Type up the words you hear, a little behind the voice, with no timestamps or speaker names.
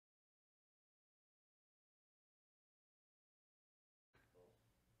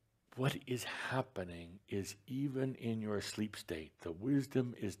what is happening is even in your sleep state, the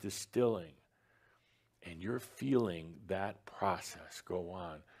wisdom is distilling, and you're feeling that process go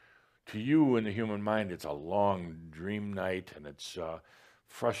on. To you in the human mind, it's a long dream night, and it's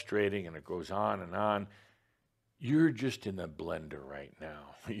frustrating, and it goes on and on. You're just in the blender right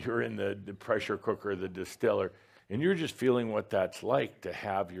now. You're in the pressure cooker, the distiller, and you're just feeling what that's like to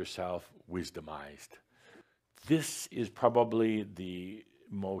have yourself wisdomized. This is probably the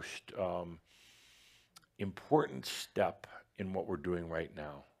most important step in what we're doing right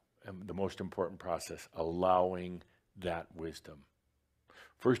now, and the most important process, allowing that wisdom.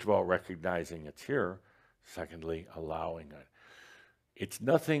 First of all, recognizing it's here. Secondly, allowing it. It's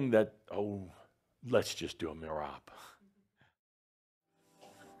nothing that, oh, let's just do a Merabh.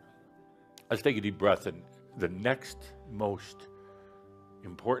 Let's take a deep breath, and the next most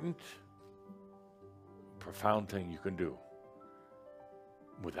important, profound thing you can do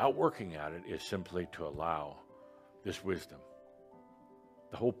without working at it is simply to allow this wisdom.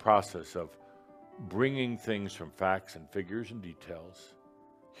 The whole process of bringing things from facts and figures and details,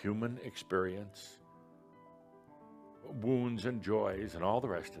 human experience, wounds and joys and all the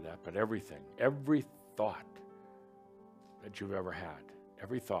rest of that, but everything, every thought that you've ever had,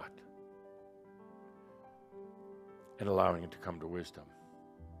 every thought, and allowing it to come to wisdom.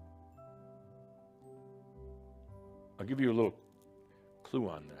 I'll give you a little clue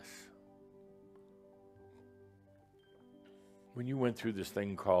on this. When you went through this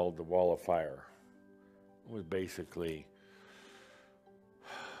thing called the Wall of Fire, it was basically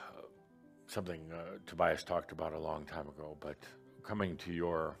something Tobias talked about a long time ago, but coming to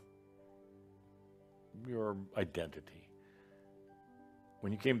your identity.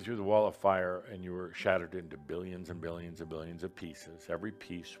 When you came through the Wall of Fire and you were shattered into billions and billions and billions of pieces, every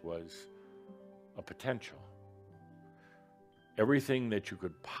piece was a potential. Everything that you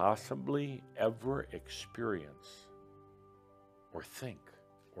could possibly ever experience or think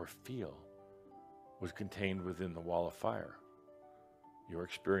or feel was contained within the Wall of Fire. Your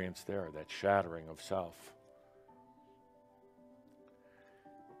experience there, that shattering of self.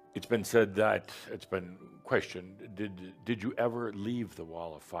 It's been said that, it's been questioned, did you ever leave the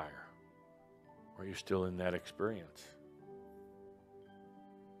Wall of Fire? Or are you still in that experience?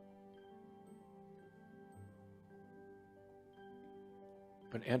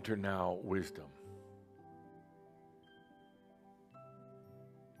 But enter now wisdom.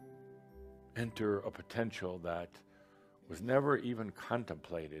 Enter a potential that was never even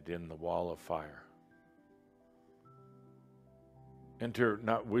contemplated in the Wall of Fire. Enter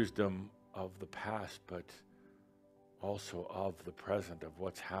not wisdom of the past, but also of the present, of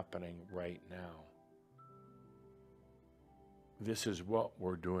what's happening right now. This is what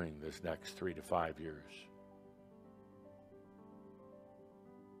we're doing this next 3 to 5 years.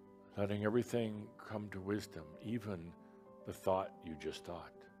 Letting everything come to wisdom, even the thought you just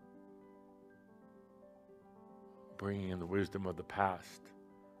thought. Bringing in the wisdom of the past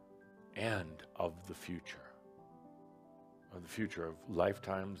and of the future. Of the future of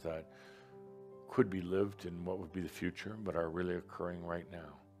lifetimes that could be lived in what would be the future, but are really occurring right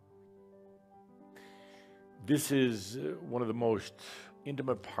now. This is one of the most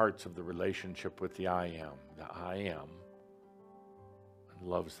intimate parts of the relationship with the I Am. The I Am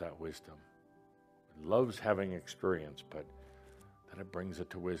loves that wisdom. It loves having experience, but then it brings it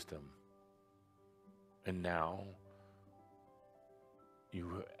to wisdom. And now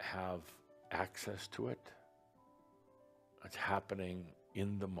you have access to it. It's happening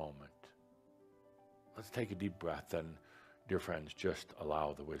in the moment. Let's take a deep breath and, dear friends, just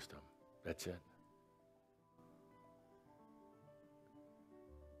allow the wisdom. That's it.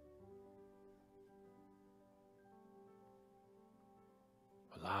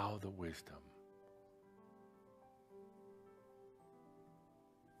 Allow the wisdom.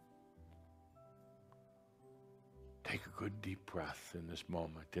 Take a good deep breath in this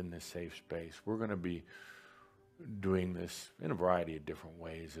moment, in this safe space. We're going to be doing this in a variety of different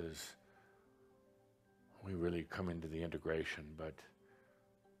ways as we really come into the integration. But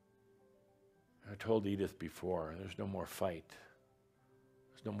I told Edith before, there's no more fight.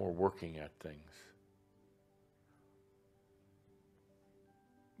 There's no more working at things.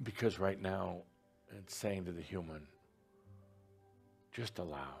 Because right now, it's saying to the human, just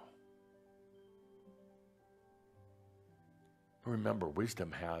allow. Remember,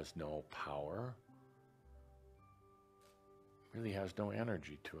 wisdom has no power, really has no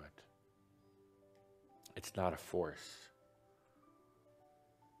energy to it. It's not a force.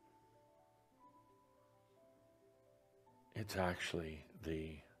 It's actually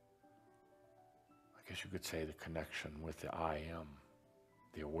the, I guess you could say, the connection with the I Am.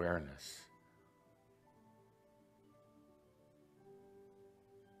 the awareness.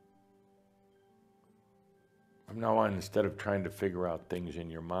 From now on, instead of trying to figure out things in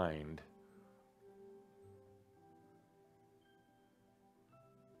your mind,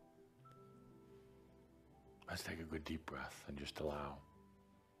 let's take a good deep breath and just allow.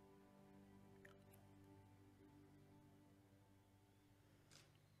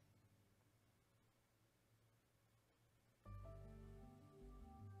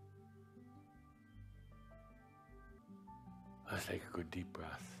 Let's take a good deep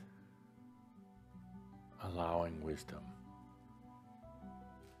breath, allowing wisdom.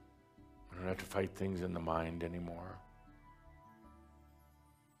 We don't have to fight things in the mind anymore.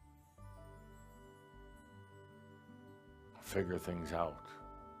 Figure things out.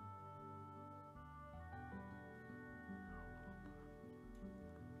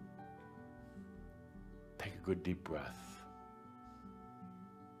 Take a good deep breath.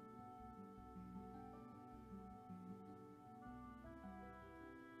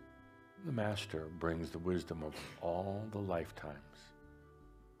 The Master brings the wisdom of all the lifetimes.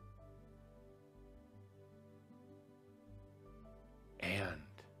 And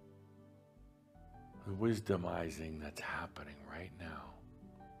the wisdomizing that's happening right now.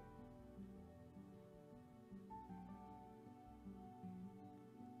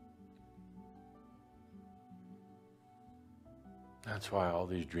 That's why all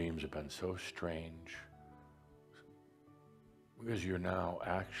these dreams have been so strange. Because you're now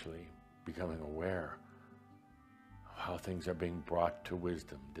actually becoming aware of how things are being brought to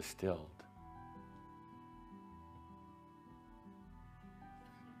wisdom, distilled.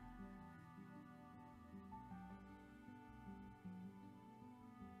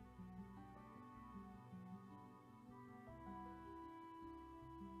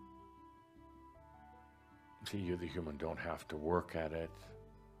 See, you, the human, don't have to work at it,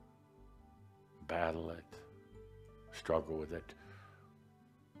 battle it, struggle with it.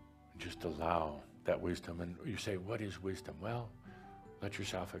 Just allow that wisdom. And you say, what is wisdom? Well, let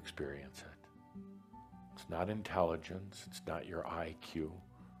yourself experience it. It's not intelligence. It's not your IQ. You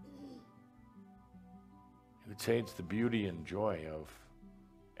would say it's the beauty and joy of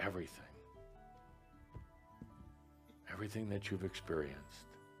everything. Everything that you've experienced.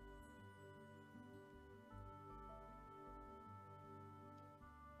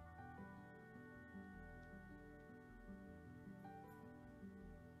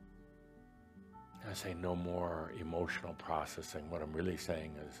 I say no more emotional processing. What I'm really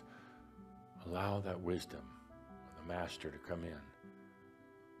saying is allow that wisdom of the Master to come in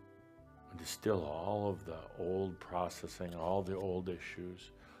and distill all of the old processing, all the old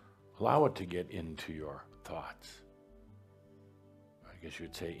issues. Allow it to get into your thoughts. I guess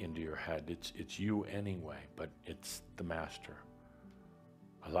you'd say into your head. It's you anyway, but it's the Master.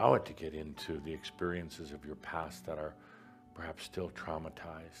 Allow it to get into the experiences of your past that are perhaps still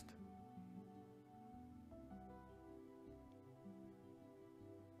traumatized.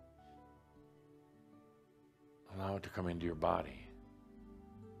 Allow it to come into your body.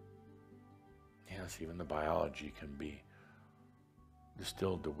 Yes, even the biology can be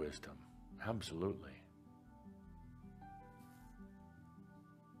distilled to wisdom. Absolutely.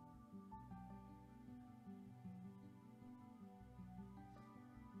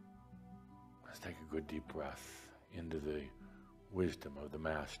 Let's take a good deep breath into the wisdom of the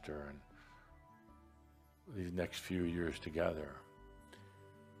Master. And these next few years together,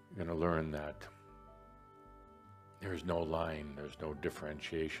 you're going to learn that there's no line, there's no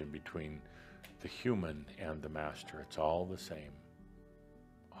differentiation between the human and the Master. It's all the same.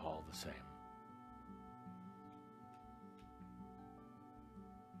 All the same.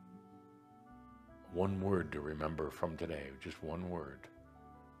 One word to remember from today, just one word.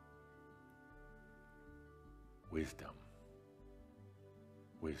 Wisdom.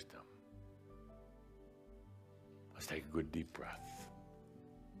 Wisdom. Let's take a good deep breath.